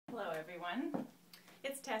everyone.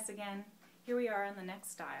 It's Tess again. Here we are on the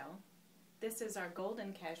next style. This is our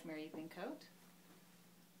golden cashmere evening coat.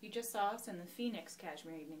 You just saw us in the Phoenix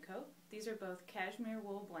cashmere evening coat. These are both cashmere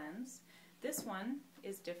wool blends. This one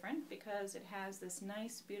is different because it has this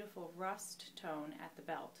nice, beautiful rust tone at the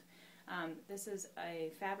belt. This is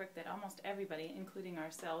a fabric that almost everybody, including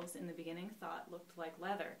ourselves in the beginning, thought looked like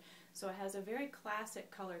leather. So it has a very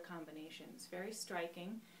classic color combination. It's very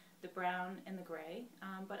striking, the brown and the gray,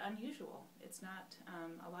 but unusual. It's not,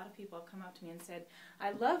 a lot of people have come up to me and said,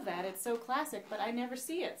 I love that, it's so classic, but I never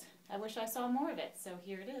see it. I wish I saw more of it. So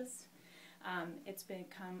here it is. It's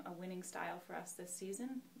become a winning style for us this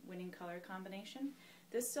season, winning color combination.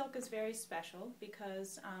 This silk is very special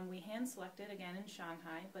because we hand selected again in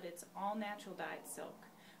Shanghai, but it's all natural dyed silk.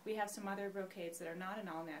 We have some other brocades that are not an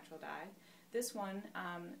all natural dye. This one,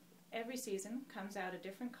 every season comes out a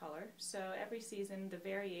different color, so every season the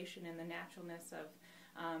variation in the naturalness of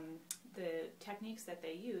the techniques that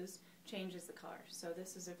they use changes the color. So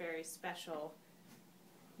this is a very special,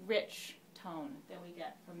 rich tone that we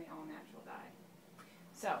get from the all natural dye.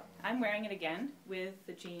 So I'm wearing it again with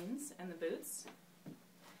the jeans and the boots.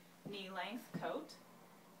 Knee-length coat.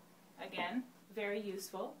 Again, very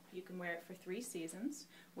useful. You can wear it for 3 seasons.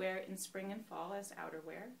 Wear it in spring and fall as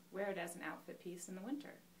outerwear. Wear it as an outfit piece in the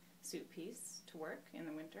winter. Suit piece to work in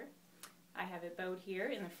the winter. I have it bowed here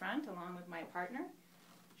in the front along with my partner.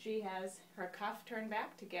 She has her cuff turned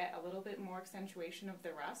back to get a little bit more accentuation of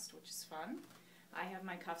the rust, which is fun. I have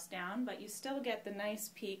my cuffs down, but you still get the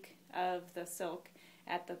nice peak of the silk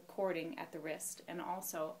at the cording at the wrist and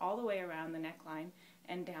also all the way around the neckline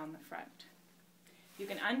and down the front. You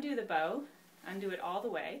can undo the bow, undo it all the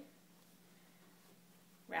way,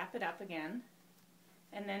 wrap it up again,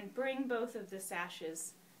 and then bring both of the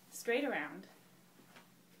sashes straight around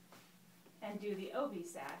and do the obi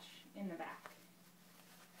sash in the back.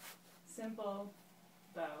 Simple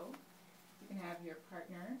bow. You can have your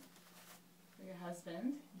partner or your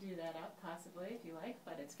husband do that up possibly if you like,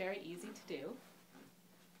 but it's very easy to do.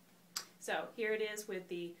 So here it is with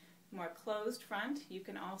the more closed front. You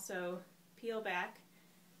can also peel back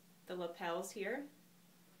the lapels here,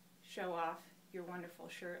 show off your wonderful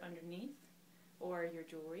shirt underneath or your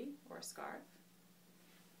jewelry or a scarf.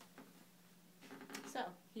 So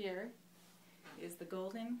here is the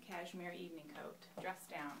golden cashmere evening coat, dress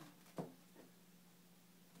down.